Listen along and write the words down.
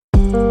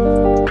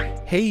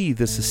Hey,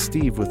 this is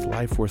Steve with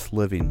Life Worth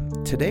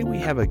Living. Today we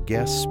have a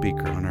guest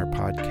speaker on our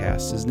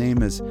podcast. His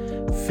name is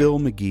Phil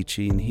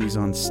McGeechee, and he's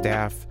on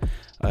staff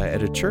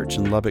at a church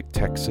in Lubbock,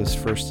 Texas,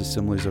 First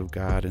Assemblies of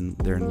God, and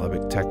they're in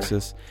Lubbock,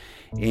 Texas.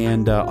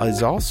 And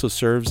he also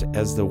serves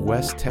as the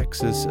West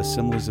Texas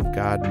Assemblies of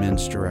God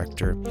Men's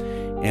Director.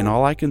 And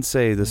all I can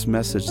say, this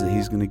message that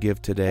he's going to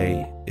give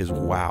today is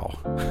wow.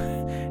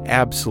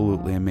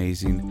 Absolutely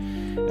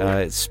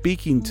amazing.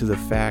 Speaking to the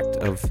fact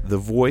of the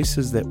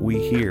voices that we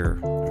hear,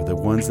 or the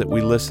ones that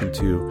we listen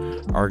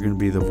to, are going to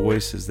be the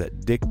voices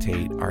that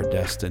dictate our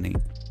destiny.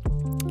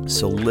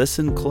 So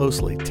listen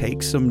closely,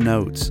 take some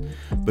notes,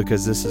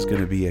 because this is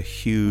going to be a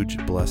huge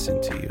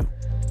blessing to you.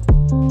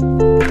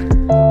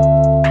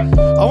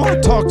 I want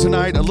to talk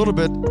tonight a little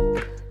bit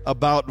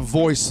about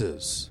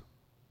voices.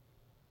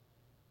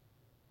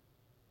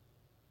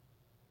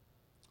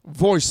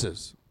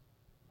 Voices.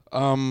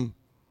 And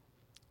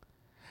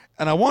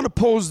I want to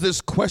pose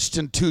this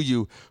question to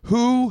you.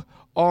 Who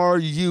are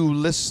you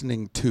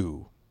listening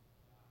to?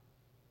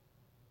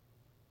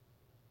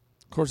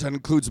 Of course, that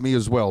includes me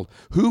as well.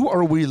 Who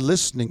are we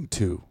listening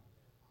to?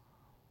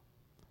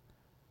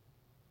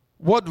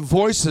 What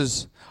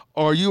voices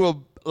are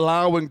you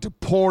allowing to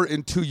pour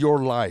into your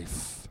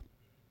life?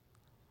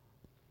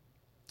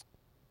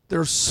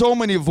 There are so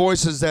many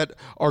voices that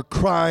are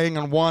crying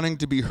and wanting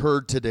to be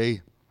heard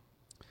today.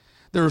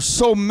 There are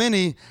so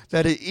many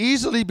that it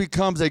easily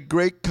becomes a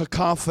great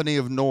cacophony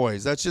of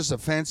noise. That's just a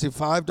fancy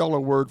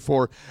 $5 word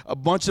for a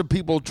bunch of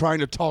people trying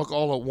to talk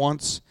all at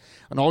once,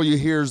 and all you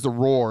hear is the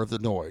roar of the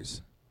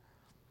noise.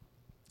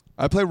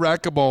 I play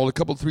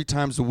racquetball three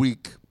times a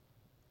week.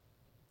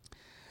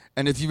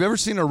 And if you've ever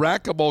seen a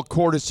racquetball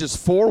court, it's just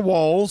four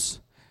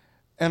walls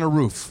and a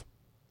roof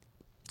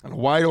and a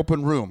wide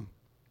open room.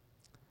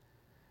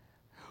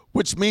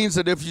 Which means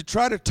that if you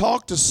try to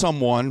talk to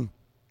someone,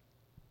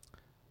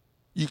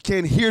 you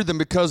can't hear them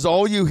because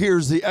all you hear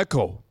is the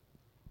echo.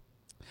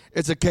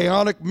 It's a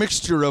chaotic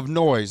mixture of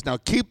noise. Now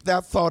keep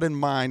that thought in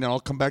mind, and I'll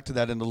come back to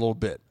that in a little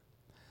bit.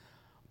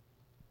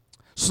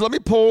 So let me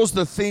pose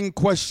the thing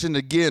question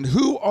again.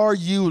 Who are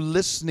you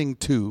listening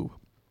to?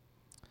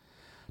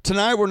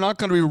 Tonight we're not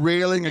going to be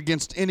railing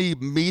against any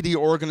media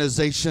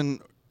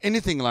organization,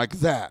 anything like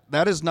that.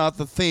 That is not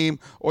the theme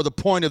or the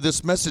point of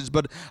this message,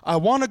 but I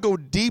want to go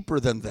deeper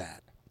than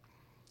that.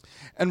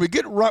 And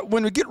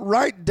when we get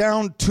right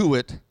down to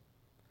it,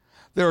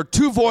 there are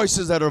two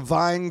voices that are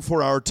vying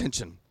for our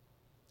attention.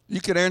 You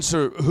can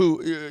answer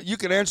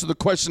the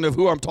question of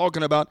who I'm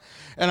talking about,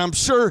 and I'm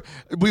sure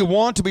we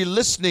want to be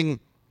listening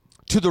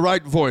to the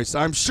right voice.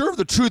 I'm sure of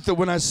the truth that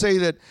when I say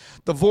that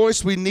the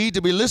voice we need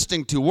to be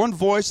listening to, one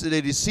voice is a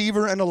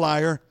deceiver and a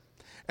liar,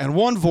 and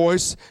one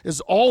voice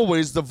is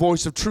always the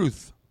voice of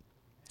truth.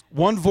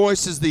 One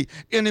voice is the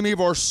enemy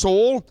of our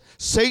soul,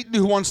 Satan,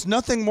 who wants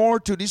nothing more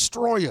to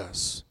destroy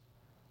us.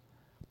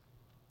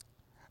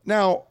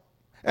 Now,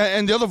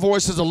 and the other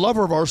voice is the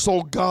lover of our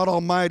soul, God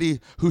Almighty,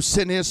 who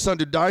sent his son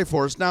to die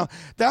for us. Now,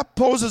 that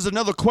poses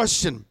another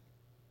question.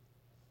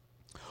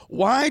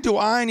 Why do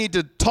I need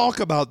to talk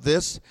about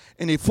this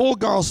in a full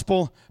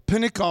gospel,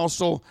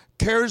 Pentecostal,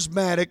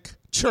 charismatic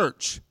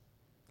church?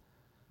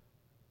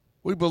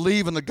 We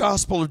believe in the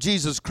gospel of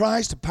Jesus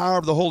Christ, the power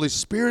of the Holy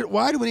Spirit.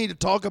 Why do we need to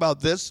talk about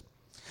this?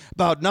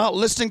 About not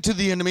listening to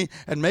the enemy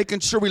and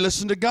making sure we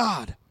listen to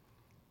God.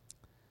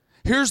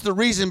 Here's the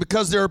reason,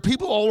 because there are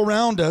people all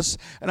around us,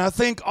 and I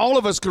think all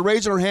of us could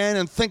raise our hand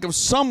and think of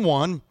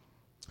someone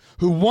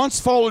who once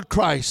followed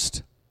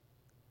Christ,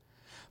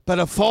 but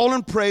have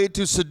fallen prey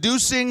to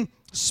seducing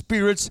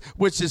spirits,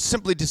 which is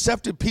simply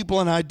deceptive people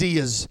and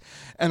ideas,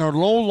 and are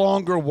no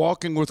longer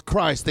walking with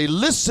Christ. They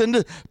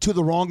listened to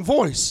the wrong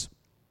voice.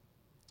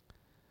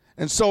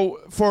 And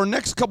so for our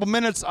next couple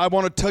minutes, I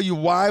want to tell you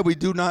why we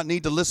do not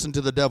need to listen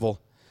to the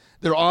devil.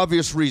 There are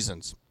obvious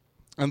reasons.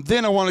 And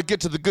then I want to get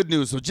to the good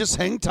news. So just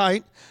hang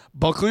tight,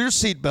 buckle your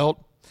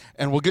seatbelt,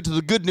 and we'll get to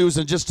the good news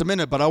in just a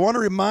minute. But I want to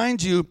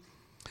remind you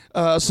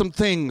some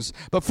things.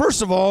 But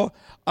first of all,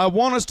 I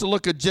want us to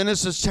look at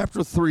Genesis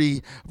chapter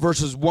 3,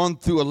 verses 1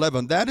 through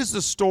 11. That is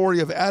the story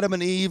of Adam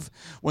and Eve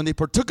when they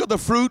partook of the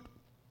fruit,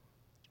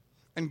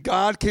 and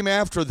God came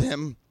after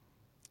them.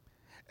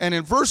 And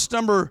in verse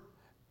number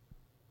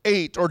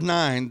 8 or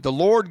 9, the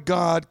Lord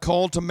God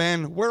called to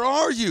man, "Where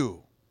are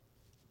you?"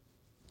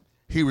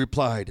 He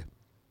replied,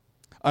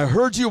 "I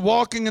heard you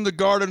walking in the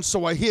garden,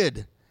 so I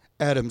hid,"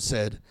 Adam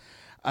said.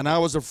 "And I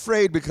was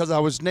afraid because I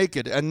was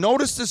naked." And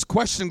notice this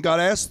question God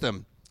asked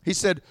them. He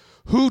said,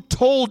 "Who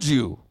told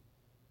you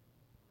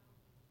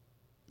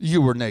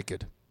you were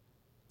naked?"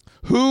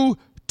 Who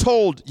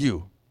told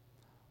you?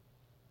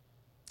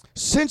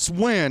 Since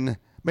when,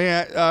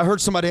 I heard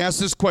somebody ask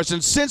this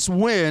question, since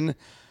when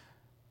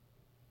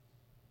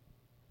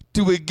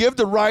do we give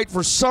the right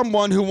for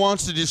someone who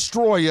wants to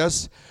destroy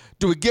us?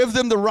 Do we give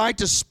them the right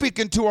to speak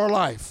into our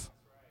life?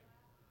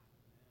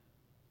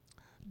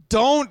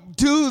 Don't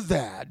do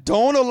that.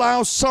 Don't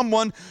allow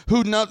someone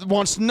who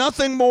wants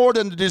nothing more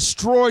than to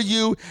destroy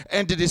you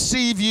and to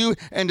deceive you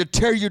and to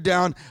tear you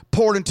down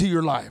pour into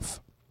your life.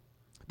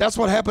 That's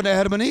what happened to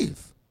Adam and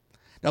Eve.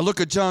 Now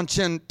look at John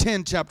 10,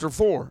 chapter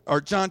 4,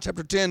 or John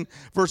chapter 10,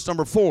 verse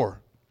number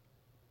 4.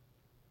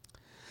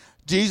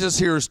 Jesus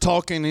here is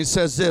talking, and he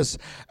says this: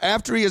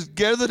 after he has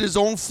gathered his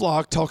own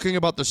flock, talking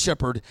about the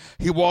shepherd,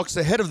 he walks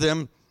ahead of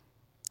them,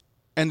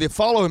 and they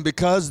follow him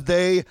because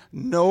they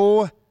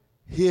know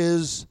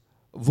his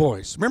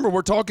voice. Remember,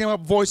 we're talking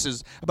about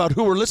voices, about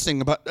who we're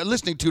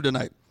listening to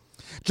tonight.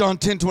 John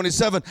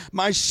 10:27,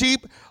 my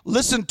sheep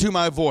listen to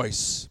my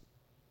voice.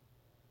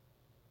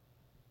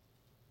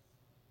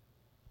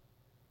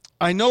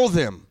 I know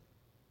them,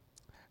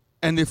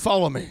 and they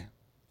follow me.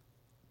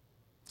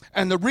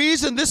 And the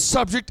reason this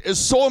subject is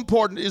so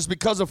important is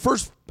because of 1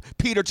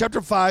 Peter chapter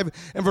 5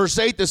 and verse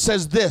 8 that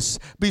says this: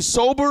 be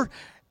sober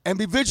and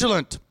be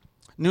vigilant.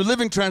 New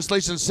Living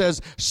Translation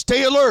says,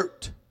 stay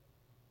alert.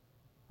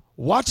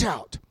 Watch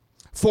out,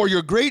 for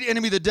your great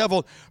enemy, the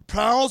devil,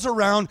 prowls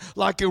around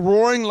like a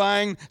roaring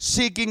lion,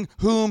 seeking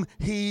whom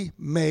he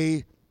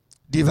may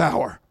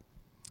devour.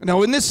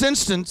 Now, in this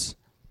instance,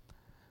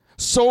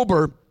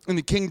 sober in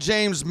the King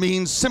James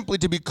means simply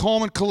to be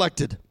calm and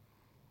collected.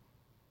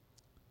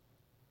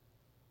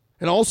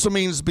 It also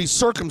means be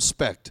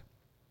circumspect.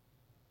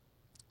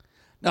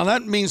 Now,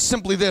 that means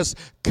simply this: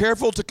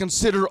 careful to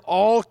consider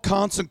all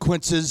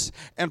consequences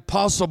and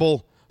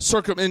possible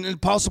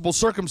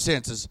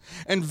circumstances.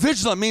 And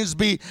vigilant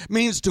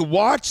means to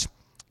watch,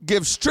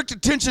 give strict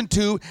attention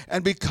to,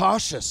 and be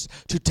cautious,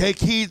 to take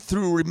heed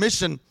through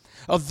remission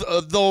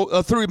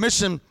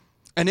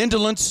and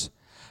indolence.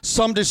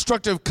 Some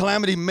destructive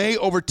calamity may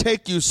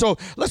overtake you. So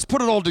let's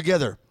put it all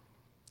together.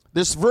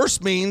 This verse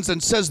means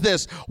and says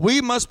this: we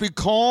must be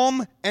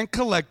calm and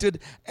collected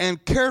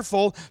and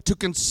careful to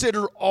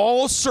consider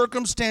all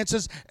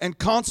circumstances and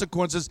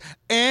consequences,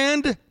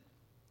 and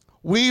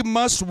we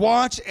must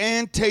watch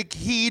and take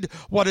heed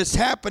what is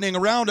happening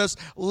around us,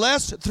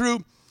 lest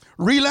through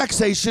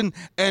relaxation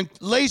and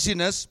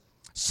laziness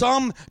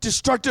some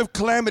destructive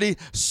calamity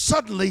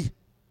suddenly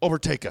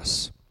overtake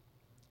us.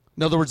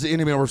 In other words, the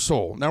enemy of our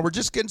soul. Now, we're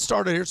just getting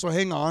started here, so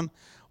hang on.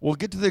 We'll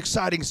get to the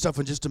exciting stuff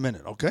in just a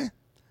minute, okay?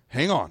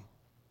 Hang on.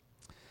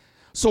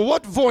 So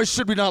what voice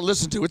should we not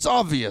listen to? It's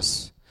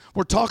obvious.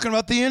 We're talking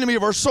about the enemy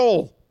of our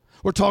soul.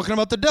 We're talking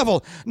about the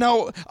devil.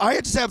 Now, I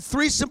just have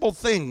 3 simple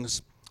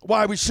things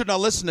why we should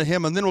not listen to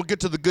him, and then we'll get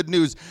to the good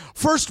news.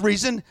 First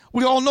reason,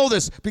 we all know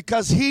this,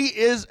 because he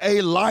is a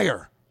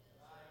liar.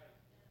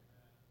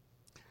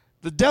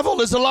 The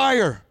devil is a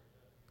liar.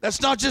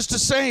 That's not just a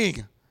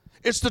saying.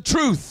 It's the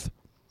truth.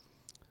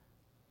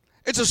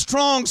 It's a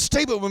strong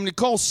statement when we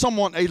call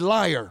someone a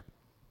liar.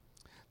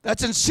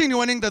 That's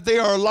insinuating that they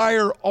are a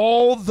liar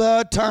all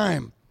the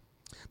time.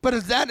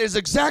 But that is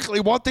exactly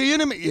what the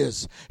enemy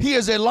is. He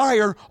is a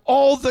liar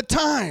all the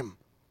time.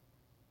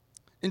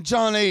 In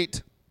John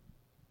 8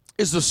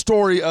 is the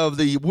story of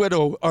the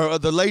widow, or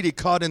the lady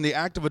caught in the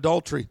act of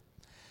adultery.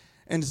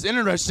 And it's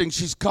interesting,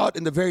 she's caught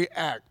in the very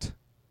act.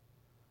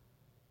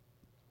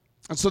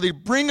 And so they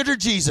bring her to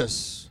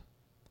Jesus.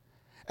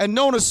 And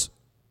notice,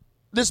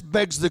 this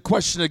begs the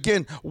question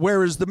again,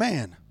 where is the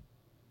man?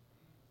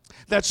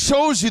 That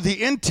shows you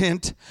the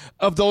intent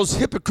of those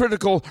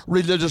hypocritical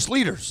religious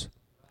leaders.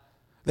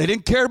 They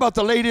didn't care about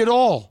the lady at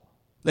all.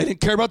 They didn't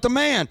care about the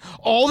man.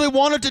 All they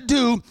wanted to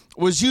do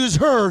was use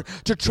her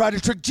to try to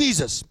trick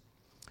Jesus.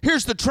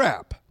 Here's the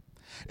trap.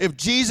 If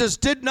Jesus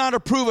did not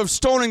approve of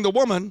stoning the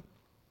woman,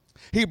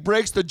 he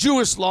breaks the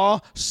Jewish law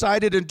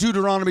cited in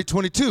Deuteronomy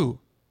 22.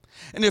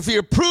 And if he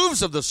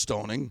approves of the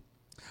stoning,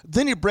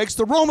 then he breaks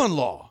the Roman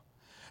law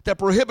that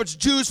prohibits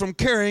Jews from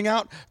carrying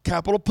out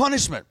capital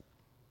punishment.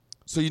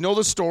 So you know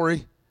the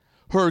story.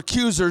 Her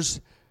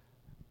accusers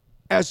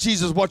asked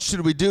Jesus, what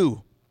should we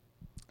do?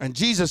 And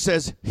Jesus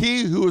says,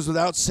 he who is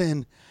without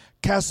sin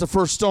casts the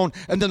first stone.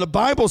 And then the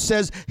Bible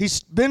says he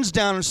bends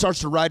down and starts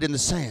to write in the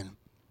sand.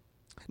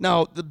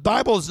 Now, the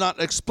Bible is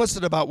not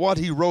explicit about what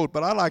he wrote,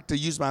 but I like to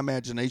use my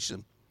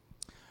imagination.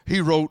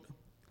 He wrote,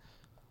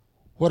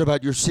 what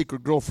about your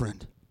secret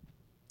girlfriend?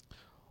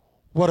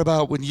 What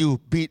about when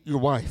you beat your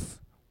wife?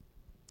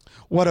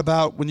 What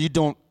about when you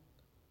don't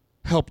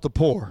help the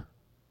poor?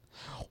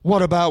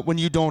 What about when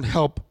you don't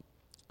help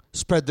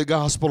spread the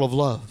gospel of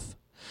love?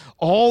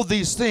 All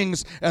these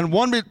things, and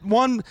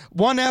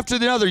one after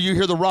the other, you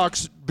hear the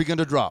rocks begin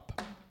to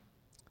drop.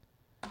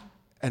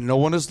 And no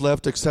one is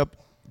left except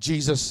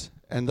Jesus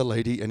and the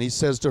lady. And he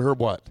says to her,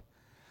 what?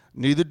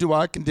 Neither do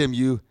I condemn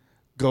you.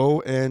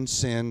 Go and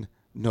sin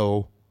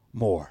no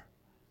more.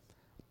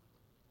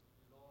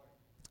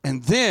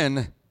 And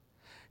then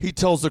he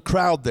tells the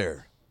crowd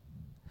there,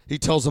 he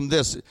tells them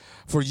this: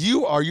 for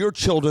you are your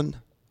children,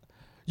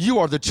 you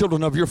are the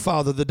children of your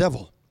father, the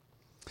devil.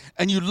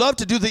 And you love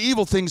to do the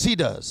evil things he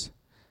does.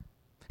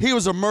 He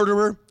was a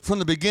murderer from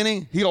the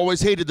beginning. He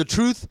always hated the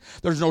truth.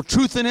 There's no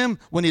truth in him.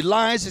 When he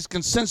lies, it's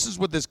consensus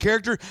with his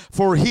character,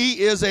 for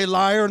he is a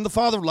liar and the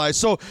father of lies.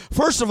 So,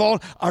 first of all,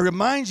 I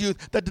remind you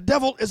that the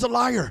devil is a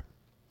liar.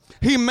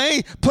 He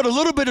may put a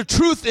little bit of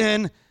truth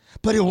in,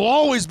 but it will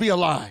always be a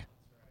lie.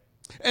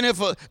 And if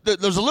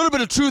there's a little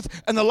bit of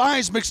truth and the lie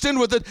is mixed in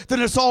with it,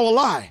 then it's all a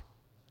lie.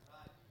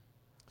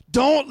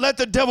 Don't let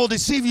the devil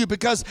deceive you,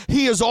 because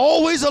he is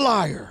always a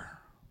liar.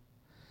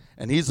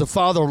 And he's the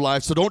father of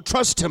life, so don't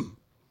trust him.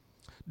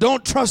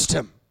 Don't trust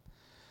him.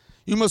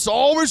 You must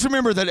always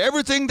remember that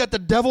everything that the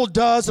devil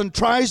does and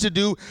tries to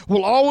do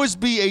will always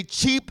be a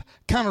cheap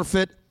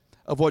counterfeit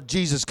of what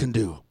Jesus can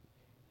do.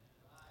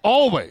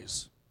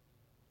 Always.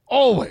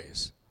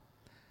 Always.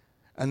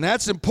 And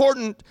that's an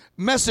important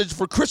message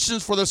for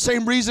Christians for the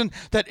same reason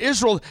that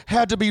Israel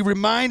had to be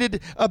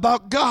reminded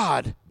about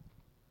God.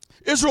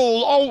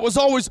 Israel was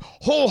always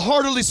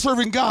wholeheartedly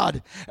serving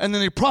God, and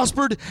then they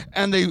prospered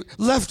and they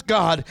left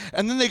God,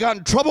 and then they got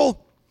in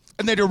trouble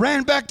and they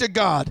ran back to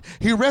God.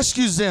 He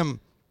rescues them.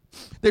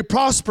 They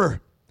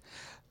prosper.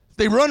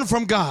 They run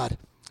from God.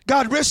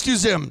 God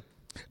rescues them.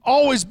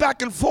 Always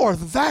back and forth,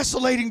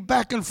 vacillating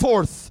back and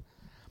forth.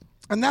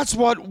 And that's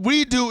what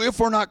we do if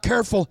we're not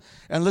careful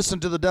and listen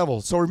to the devil.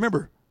 So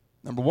remember,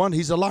 number one,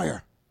 he's a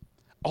liar.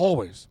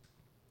 Always.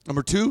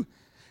 Number two,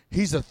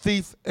 he's a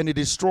thief and a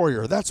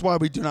destroyer. That's why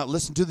we do not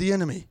listen to the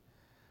enemy.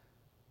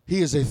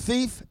 He is a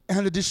thief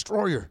and a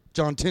destroyer.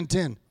 John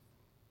 10:10.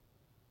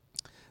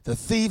 The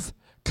thief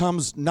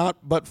comes not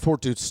but for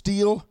to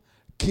steal,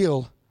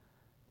 kill,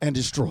 and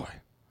destroy.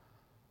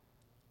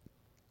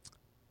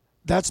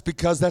 That's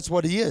because that's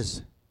what he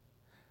is.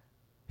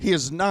 He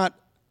is not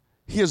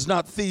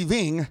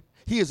thieving.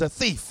 He is a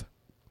thief.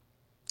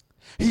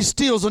 He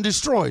steals and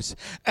destroys,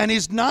 and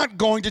he's not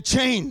going to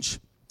change,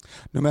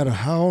 no matter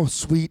how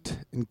sweet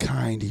and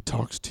kind he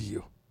talks to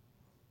you.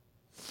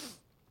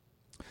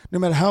 No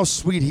matter how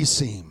sweet he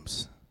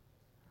seems.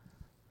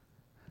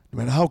 No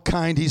matter how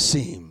kind he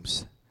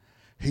seems,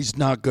 he's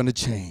not going to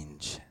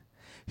change.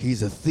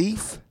 He's a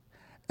thief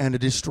and a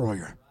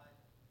destroyer.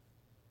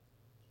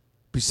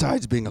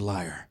 Besides being a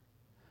liar,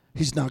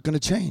 he's not going to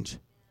change.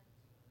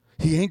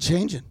 He ain't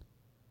changing.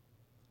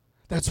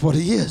 That's what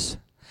he is,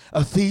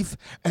 a thief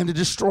and a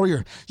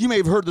destroyer. You may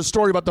have heard the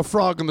story about the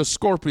frog and the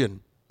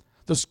scorpion.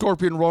 The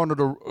scorpion wanted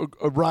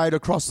a ride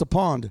across the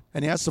pond,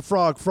 and he asked the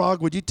frog,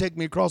 "Frog, would you take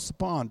me across the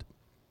pond?"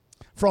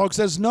 Frog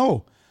says,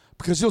 "No,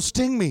 because you'll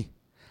sting me."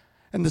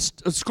 And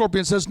the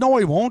scorpion says, "No,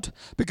 he won't,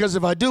 because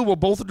if I do, we'll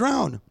both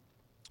drown."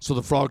 So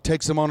the frog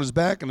takes him on his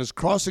back and is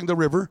crossing the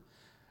river,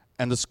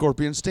 and the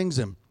scorpion stings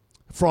him.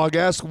 The frog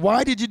asks,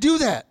 "Why did you do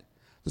that?"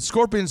 The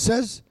scorpion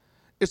says,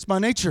 "It's my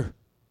nature.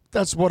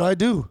 That's what I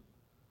do."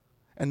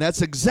 And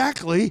that's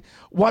exactly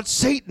what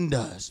Satan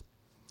does.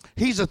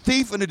 He's a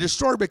thief and a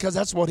destroyer because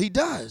that's what he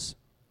does.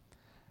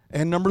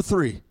 And number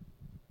three,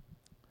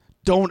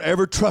 don't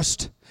ever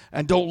trust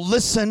and don't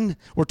listen.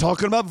 We're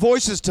talking about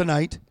voices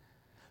tonight.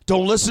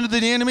 Don't listen to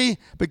the enemy,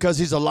 because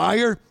he's a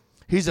liar,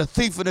 he's a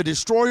thief and a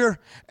destroyer,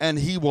 and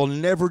he will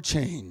never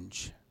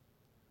change.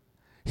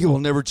 He will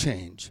never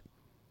change.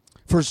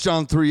 1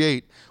 John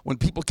 3:8, when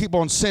people keep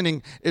on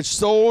sinning, it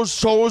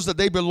shows that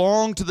they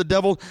belong to the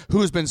devil,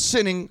 who has been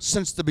sinning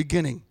since the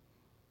beginning.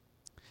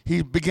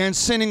 He began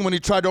sinning when he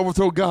tried to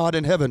overthrow God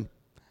in heaven.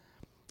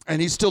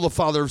 And he's still the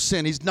father of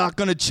sin. He's not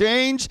going to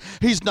change.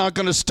 He's not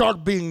going to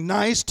start being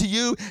nice to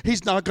you.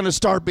 He's not going to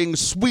start being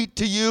sweet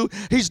to you.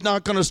 He's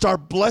not going to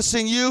start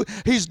blessing you.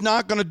 He's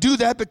not going to do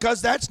that,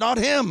 because that's not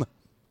him.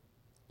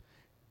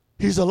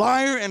 He's a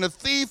liar and a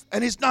thief,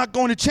 and he's not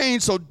going to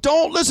change. So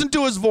don't listen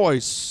to his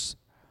voice.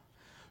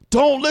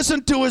 Don't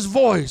listen to his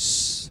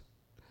voice.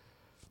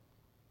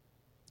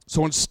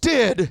 So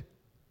instead,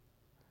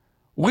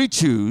 we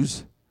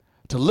choose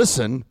to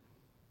listen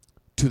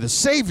to the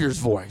Savior's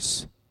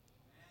voice.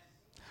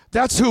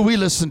 That's who we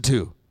listen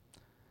to.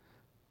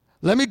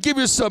 Let me give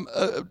you some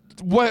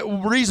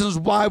reasons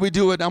why we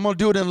do it. I'm going to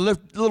do it in a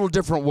little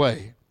different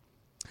way.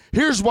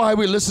 Here's why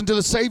we listen to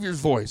the Savior's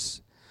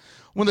voice.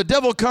 When the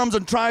devil comes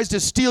and tries to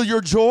steal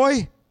your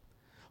joy,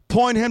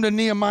 point him to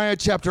Nehemiah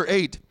chapter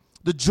 8.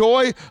 The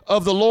joy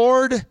of the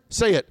Lord,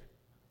 say it,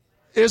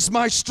 is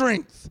my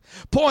strength.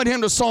 Point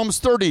him to Psalms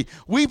 30.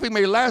 Weeping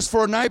may last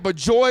for a night, but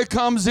joy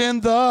comes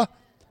in the...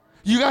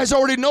 You guys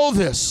already know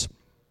this.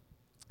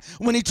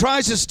 When he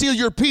tries to steal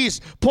your peace,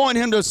 point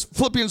him to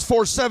Philippians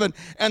 4:7.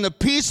 And the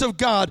peace of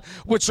God,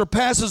 which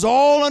surpasses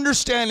all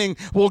understanding,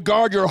 will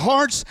guard your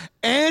hearts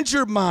and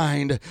your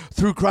mind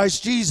through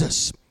Christ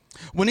Jesus.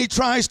 When he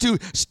tries to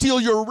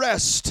steal your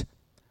rest,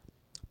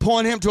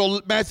 point him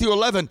to Matthew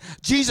 11.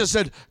 Jesus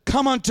said,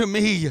 "Come unto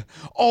me,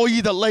 all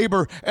ye that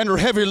labor and are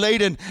heavy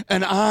laden,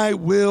 and I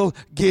will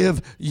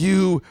give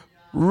you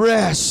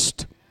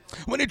rest."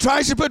 When he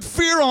tries to put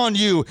fear on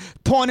you,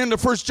 point him to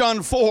 1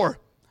 John 4.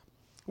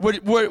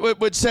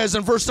 Which says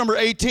in verse number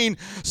 18,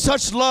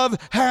 "Such love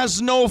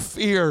has no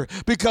fear,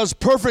 because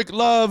perfect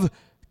love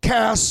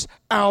casts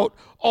out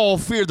all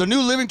fear." The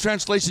New Living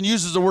Translation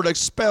uses the word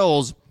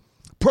expels.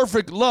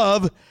 Perfect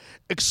love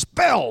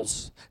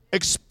expels,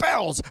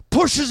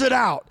 pushes it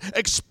out,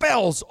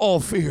 expels all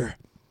fear.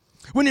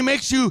 When he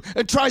makes you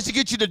and tries to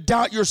get you to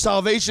doubt your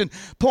salvation,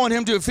 point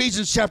him to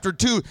Ephesians chapter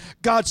 2.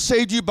 God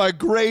saved you by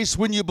grace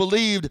when you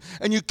believed,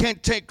 and you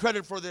can't take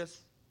credit for this.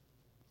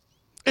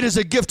 It is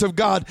a gift of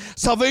God.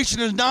 Salvation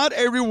is not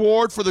a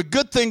reward for the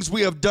good things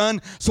we have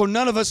done, so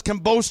none of us can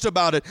boast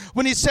about it.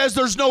 When he says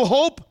there's no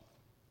hope,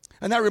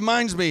 and that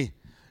reminds me,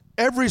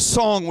 every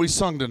song we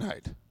sung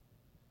tonight,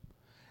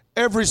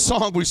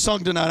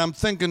 I'm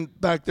thinking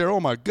back there, oh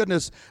my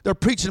goodness, they're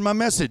preaching my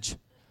message.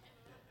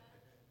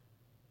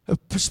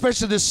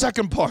 Especially this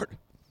second part.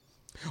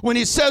 When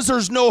he says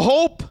there's no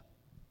hope,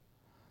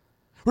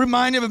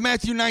 remind him of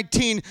Matthew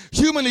 19.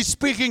 Humanly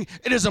speaking,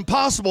 it is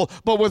impossible,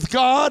 but with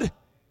God,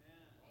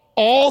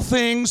 all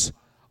things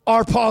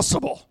are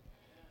possible.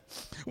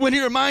 When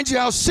he reminds you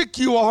how sick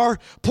you are,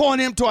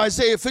 point him to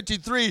Isaiah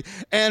 53,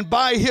 and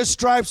by his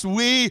stripes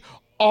we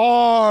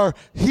are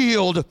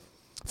healed.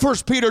 1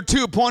 Peter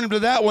 2, point him to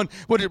that one,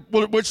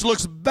 which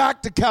looks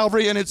back to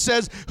Calvary, and it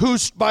says,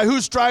 by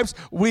whose stripes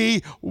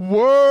we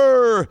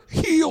were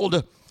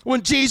healed.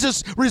 When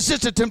Jesus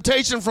resisted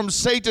temptation from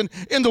Satan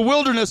in the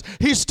wilderness,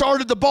 he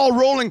started the ball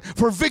rolling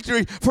for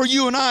victory for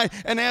you and I.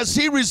 And as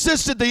he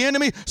resisted the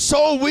enemy,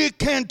 so we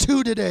can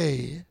too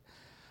today.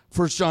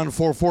 1 John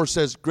 4:4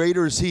 says,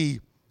 greater is he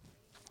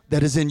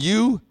that is in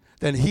you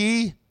than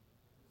he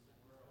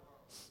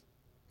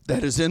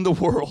that is in the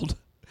world.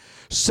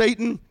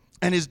 Satan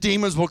and his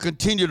demons will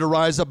continue to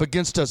rise up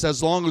against us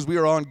as long as we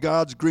are on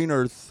God's green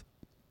earth.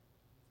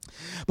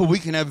 But we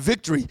can have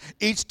victory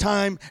each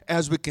time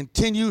as we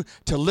continue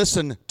to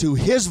listen to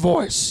his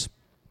voice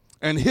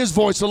and his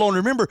voice alone.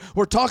 Remember,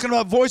 we're talking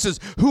about voices.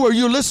 Who are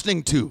you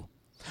listening to?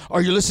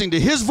 Are you listening to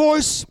his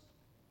voice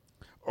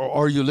or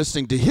are you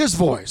listening to his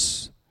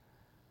voice?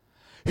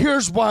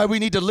 Here's why we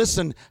need to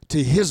listen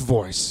to his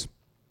voice.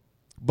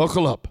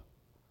 Buckle up.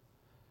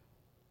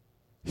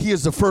 He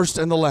is the first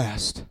and the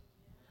last,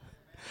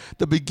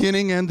 the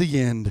beginning and the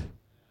end.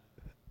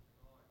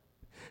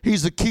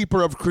 He's the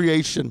keeper of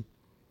creation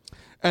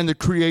and the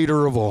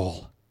creator of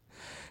all.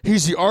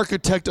 He's the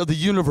architect of the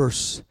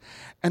universe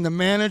and the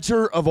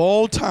manager of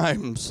all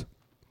times.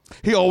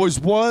 He always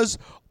was,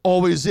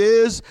 always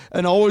is,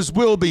 and always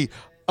will be.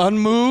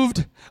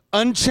 Unmoved,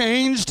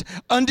 unchanged,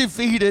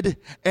 undefeated,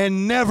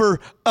 and never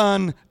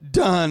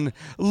undone.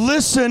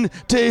 Listen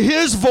to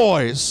his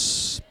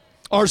voice.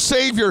 Our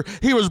Savior,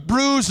 he was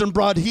bruised and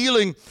brought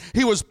healing.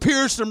 He was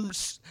pierced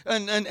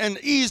and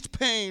eased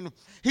pain.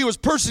 He was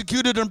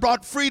persecuted and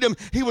brought freedom.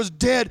 He was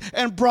dead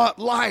and brought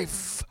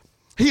life.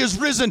 He is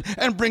risen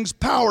and brings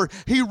power.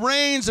 He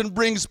reigns and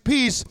brings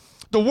peace.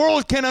 The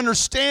world can't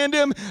understand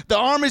him. The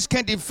armies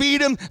can't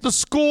defeat him. The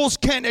schools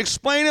can't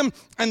explain him.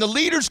 And the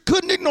leaders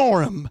couldn't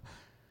ignore him.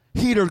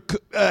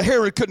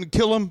 Herod couldn't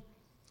kill him.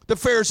 The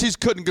Pharisees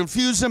couldn't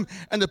confuse him.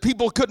 And the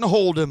people couldn't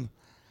hold him.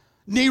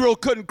 Nero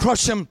couldn't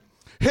crush him.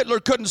 Hitler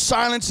couldn't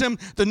silence him.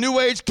 The New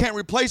Age can't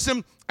replace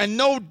him. And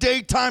no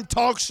daytime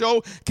talk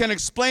show can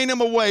explain him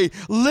away.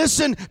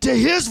 Listen to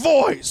his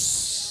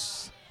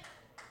voice.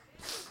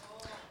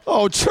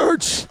 Oh,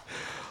 church,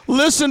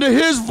 listen to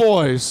his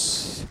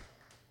voice.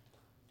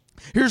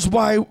 Here's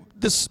why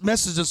this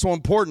message is so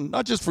important,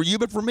 not just for you,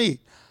 but for me.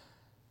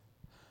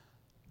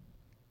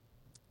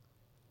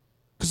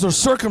 Because our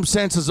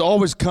circumstances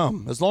always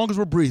come, as long as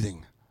we're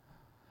breathing,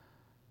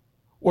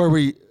 where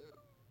we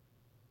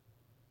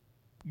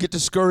get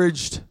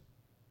discouraged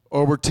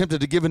or we're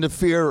tempted to give in to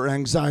fear or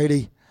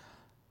anxiety.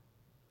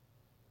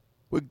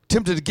 We're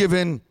tempted to give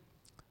in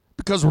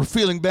because we're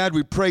feeling bad.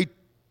 We pray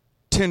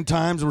 10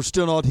 times, we're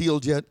still not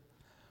healed yet.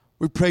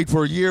 We prayed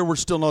for a year, we're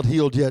still not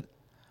healed yet.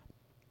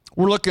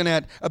 We're looking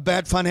at a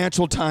bad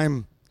financial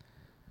time.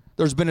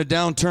 There's been a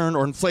downturn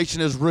or inflation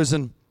has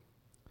risen.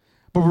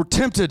 But we're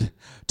tempted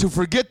to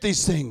forget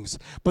these things.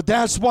 But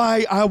that's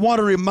why I want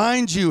to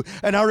remind you,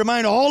 and I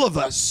remind all of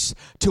us,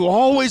 to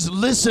always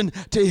listen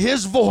to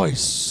his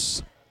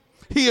voice.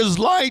 He is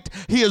light,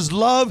 he is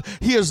love,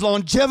 he is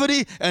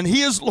longevity, and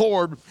he is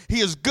Lord.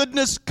 He is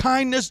goodness,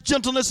 kindness,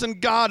 gentleness,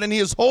 and God, and he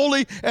is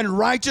holy and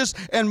righteous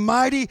and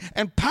mighty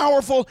and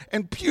powerful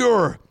and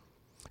pure.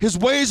 His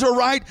ways are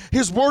right,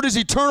 his word is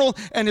eternal,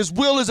 and his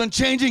will is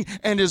unchanging,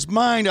 and his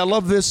mind, I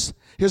love this,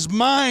 his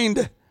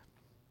mind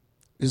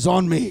is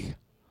on me.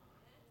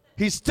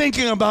 He's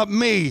thinking about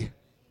me.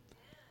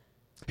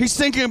 He's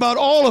thinking about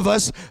all of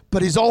us,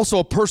 but he's also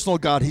a personal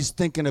God. He's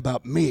thinking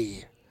about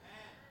me.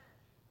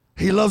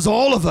 He loves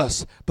all of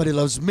us, but he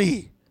loves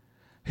me.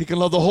 He can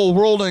love the whole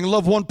world and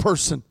love one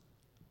person.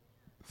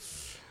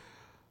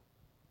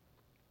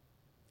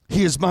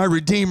 He is my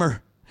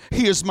Redeemer.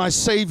 He is my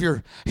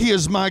Savior. He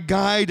is my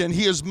guide, and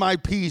he is my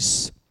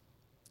peace.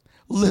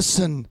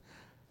 Listen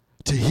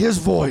to his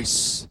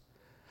voice,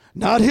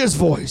 not his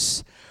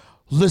voice.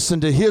 Listen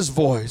to his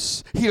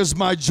voice. He is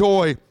my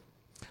joy.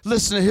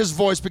 Listen to his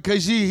voice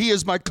because he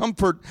is my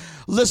comfort.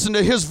 Listen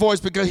to his voice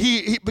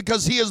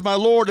because he is my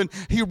Lord and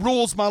he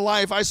rules my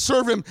life. I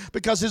serve him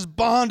because his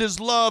bond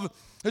is love,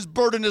 his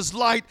burden is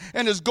light,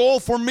 and his goal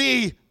for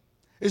me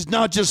is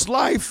not just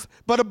life,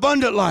 but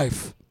abundant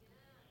life.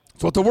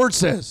 That's what the word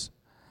says.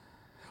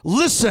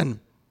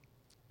 Listen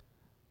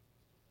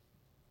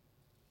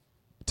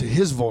to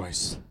his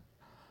voice.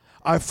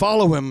 I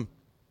follow him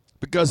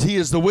because he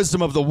is the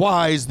wisdom of the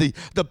wise, the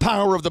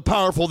power of the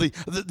powerful,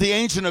 the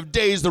ancient of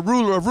days, the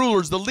ruler of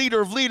rulers, the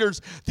leader of leaders,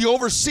 the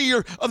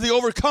overseer of the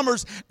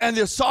overcomers, and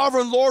the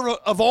sovereign Lord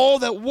of all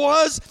that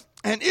was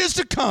and is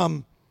to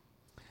come.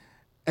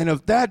 And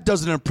if that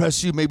doesn't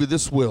impress you, maybe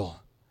this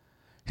will.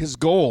 His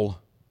goal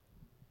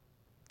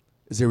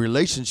is a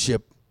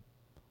relationship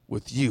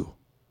with you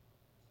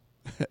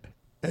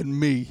and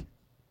me.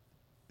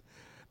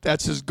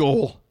 That's his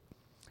goal,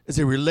 is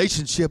a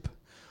relationship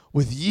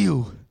with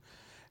you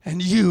and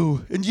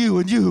you and you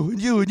and you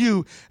and you and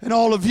you and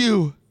all of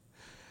you.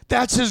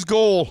 That's his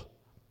goal.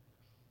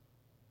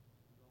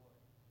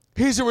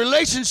 He's a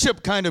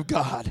relationship kind of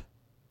God.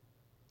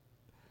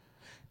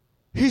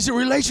 He's a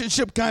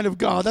relationship kind of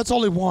God. That's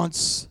all he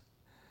wants.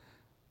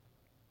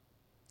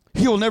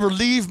 He will never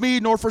leave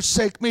me nor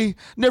forsake me,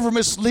 never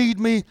mislead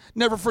me,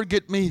 never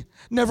forget me,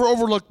 never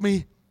overlook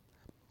me,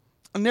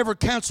 and never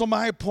cancel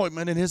my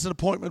appointment in his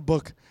appointment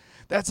book.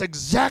 That's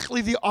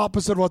exactly the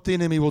opposite of what the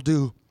enemy will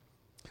do.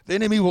 The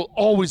enemy will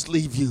always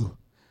leave you.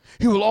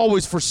 He will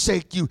always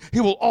forsake you.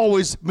 He will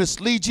always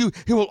mislead you.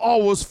 He will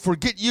always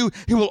forget you.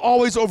 He will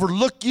always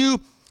overlook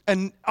you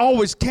and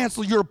always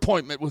cancel your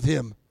appointment with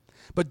him.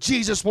 But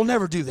Jesus will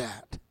never do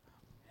that.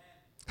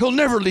 He'll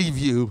never leave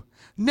you,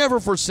 never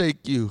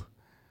forsake you.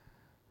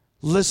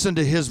 Listen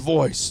to his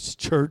voice,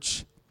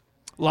 church.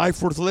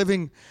 Life worth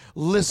living,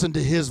 listen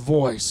to his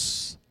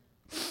voice.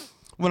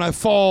 When I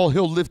fall,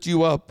 he'll lift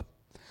you up.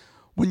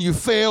 When you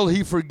fail,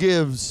 he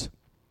forgives.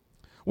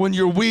 When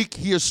you're weak,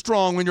 he is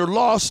strong. When you're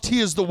lost,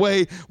 he is the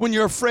way. When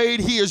you're afraid,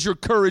 he is your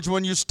courage.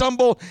 When you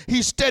stumble,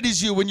 he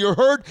steadies you. When you're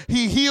hurt,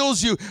 he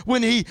heals you.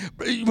 When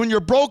you're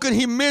broken,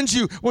 he mends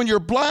you. When you're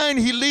blind,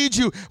 he leads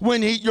you.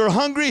 When you're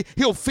hungry,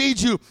 he'll feed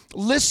you.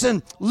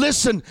 Listen,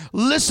 listen,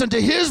 listen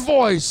to his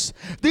voice.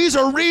 These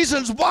are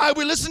reasons why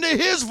we listen to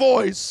his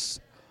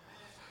voice.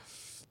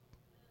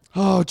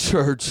 Oh,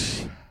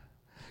 church,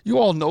 you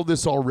all know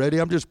this already.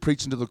 I'm just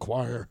preaching to the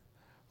choir.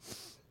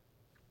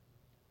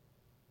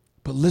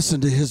 But listen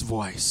to his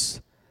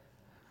voice.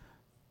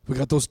 We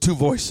got those two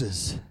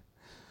voices.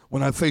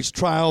 When I face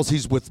trials,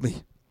 he's with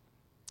me.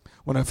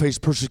 When I face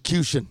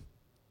persecution,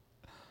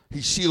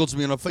 he shields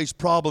me. When I face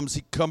problems,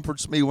 he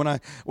comforts me. When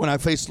I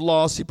face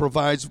loss, he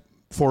provides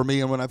for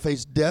me. And when I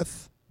face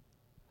death,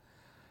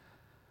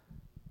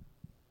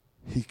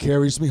 he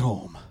carries me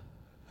home.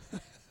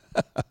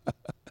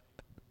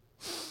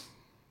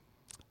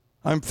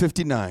 I'm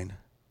 59.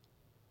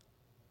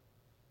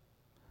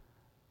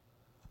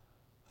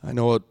 I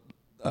know it.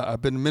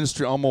 I've been in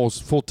ministry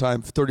almost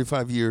full-time for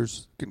 35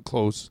 years, getting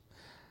close,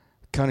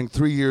 counting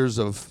 3 years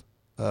of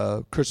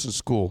Christian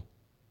school,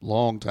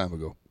 long time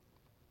ago.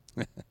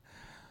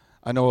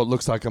 I know it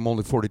looks like I'm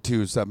only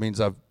 42, so that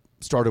means I've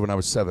started when I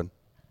was 7.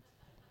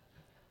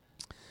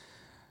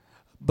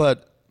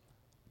 But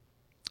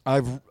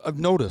I've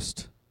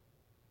noticed,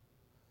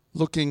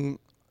 looking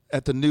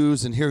at the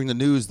news and hearing the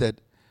news, that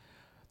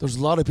there's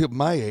a lot of people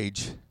my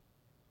age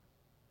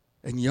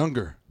and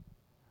younger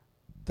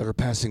that are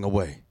passing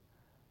away.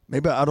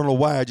 Maybe I don't know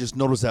why, I just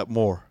noticed that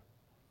more.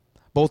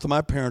 Both of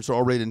my parents are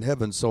already in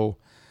heaven, so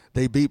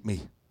they beat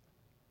me.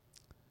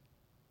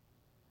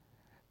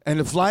 And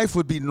if life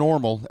would be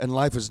normal, and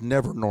life is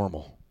never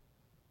normal.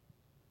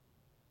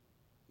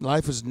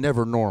 Life is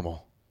never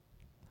normal.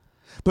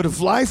 But if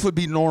life would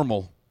be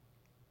normal,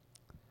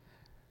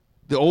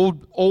 the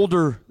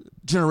older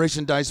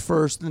generation dies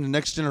first, then the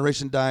next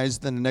generation dies,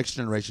 then the next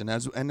generation.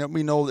 And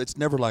we know it's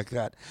never like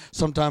that.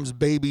 Sometimes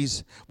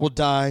babies will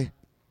die.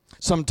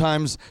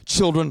 Sometimes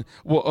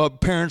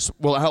parents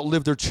will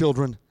outlive their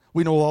children.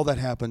 We know all that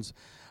happens.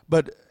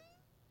 But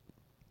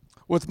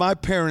with my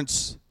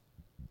parents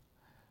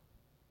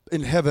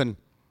in heaven,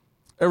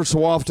 every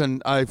so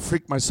often I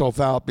freak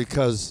myself out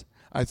because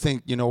I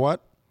think, you know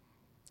what?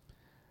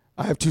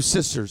 I have 2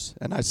 sisters,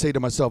 and I say to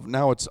myself,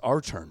 now it's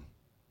our turn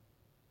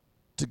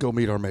to go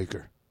meet our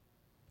Maker.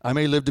 I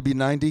may live to be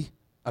 90.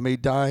 I may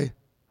die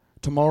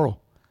tomorrow.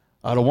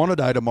 I don't want to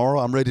die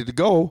tomorrow. I'm ready to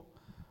go,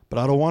 but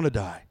I don't want to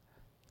die.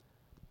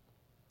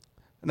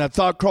 And that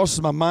thought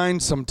crosses my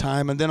mind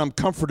sometime, and then I'm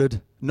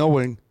comforted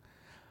knowing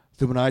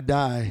that when I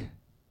die,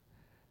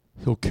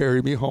 he'll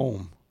carry me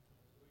home.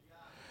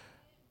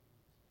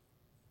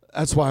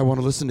 That's why I want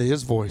to listen to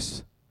his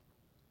voice.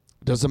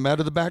 It doesn't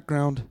matter the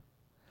background.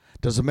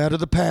 It doesn't matter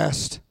the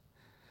past.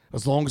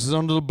 As long as it's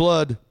under the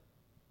blood,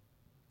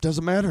 it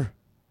doesn't matter.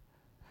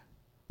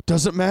 It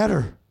doesn't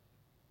matter.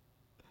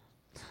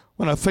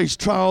 When I face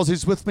trials,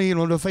 he's with me, and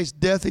when I face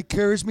death, he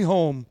carries me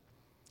home.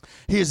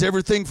 He is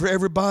everything for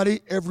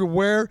everybody,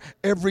 everywhere,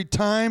 every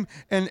time,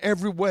 and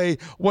every way.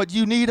 What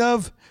you need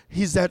of,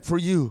 he's that for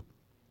you.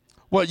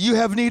 What you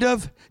have need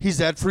of, he's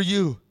that for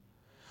you.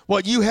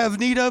 What you have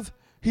need of,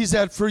 he's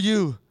that for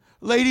you.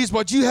 Ladies,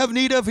 what you have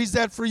need of, he's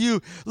that for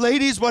you.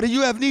 Ladies, what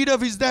you have need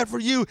of, he's that for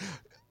you.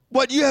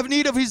 What you have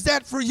need of, he's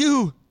that for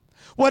you.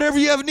 Whatever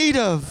you have need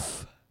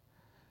of,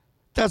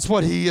 that's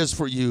what he is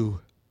for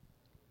you.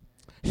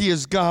 He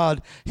is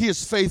God. He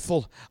is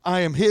faithful.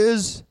 I am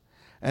his,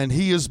 and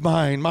he is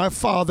mine. My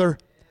Father,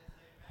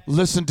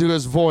 listen to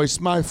his voice.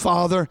 My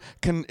Father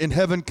in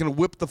heaven can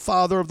whip the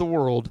father of the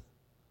world.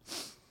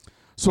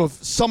 So if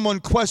someone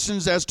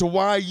questions as to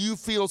why you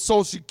feel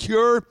so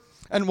secure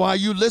and why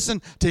you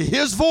listen to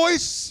his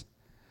voice,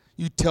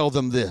 you tell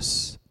them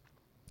this.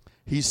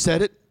 He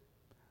said it.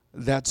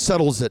 that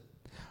settles it.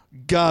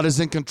 God is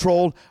in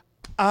control.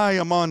 I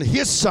am on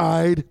his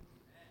side,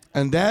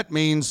 and that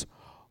means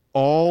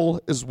all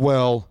is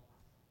well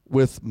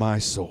with my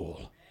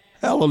soul.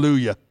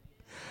 Hallelujah.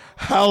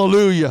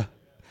 Hallelujah.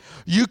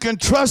 You can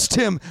trust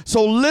him,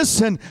 so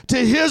listen to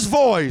his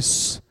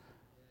voice.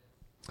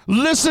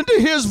 Listen to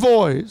his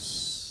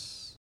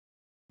voice.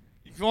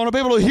 If you want to be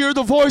able to hear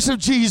the voice of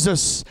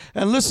Jesus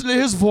and listen to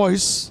his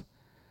voice,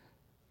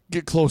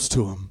 get close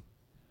to him.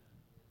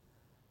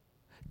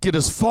 Get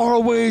as far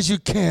away as you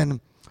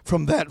can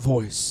from that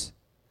voice,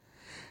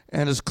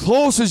 and as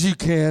close as you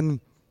can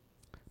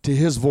to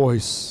his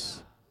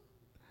voice.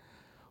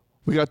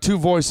 We got two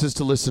voices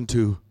to listen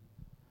to.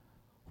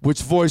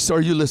 Which voice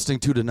are you listening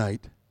to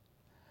tonight?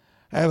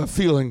 I have a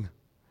feeling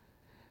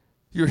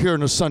you're here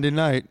on a Sunday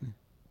night.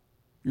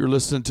 You're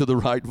listening to the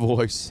right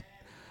voice.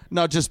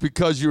 Not just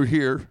because you're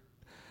here,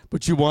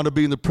 but you want to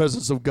be in the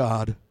presence of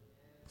God.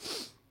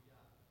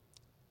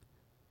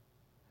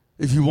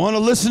 If you want to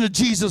listen to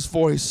Jesus'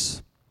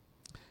 voice,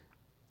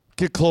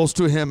 get close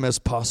to him as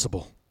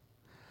possible.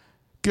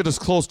 Get as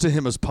close to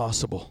him as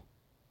possible.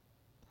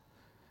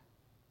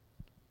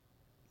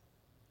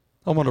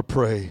 I want to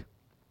pray.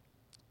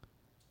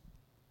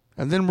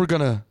 And then we're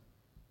going to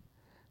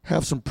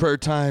have some prayer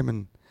time,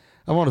 and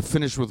I want to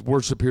finish with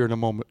worship here in a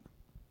moment.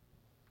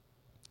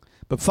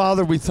 But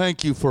Father, we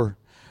thank you for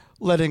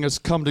letting us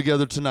come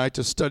together tonight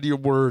to study your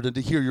word and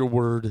to hear your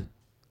word.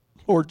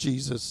 Lord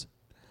Jesus,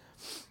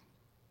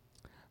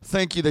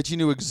 thank you that you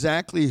knew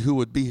exactly who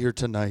would be here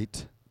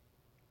tonight.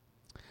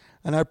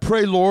 And I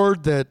pray,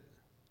 Lord, that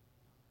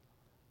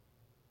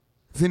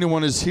if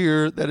anyone is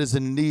here that is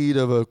in need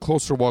of a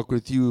closer walk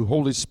with you,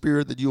 Holy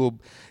Spirit, that you will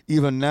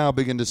even now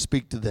begin to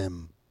speak to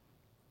them.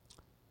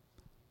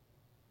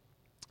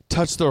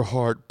 Touch their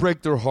heart,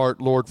 break their heart,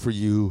 Lord, for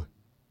you.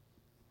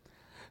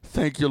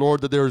 Thank you,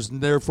 Lord, that there is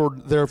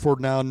therefore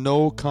now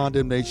no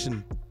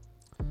condemnation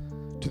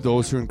to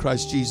those who are in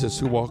Christ Jesus,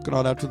 who walk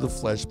not after the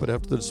flesh, but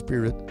after the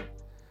Spirit.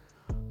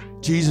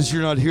 Jesus,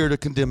 you're not here to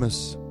condemn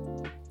us.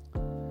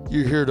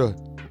 You're here to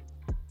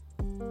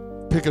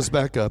pick us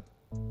back up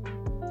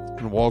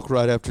and walk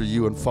right after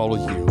you and follow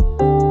you.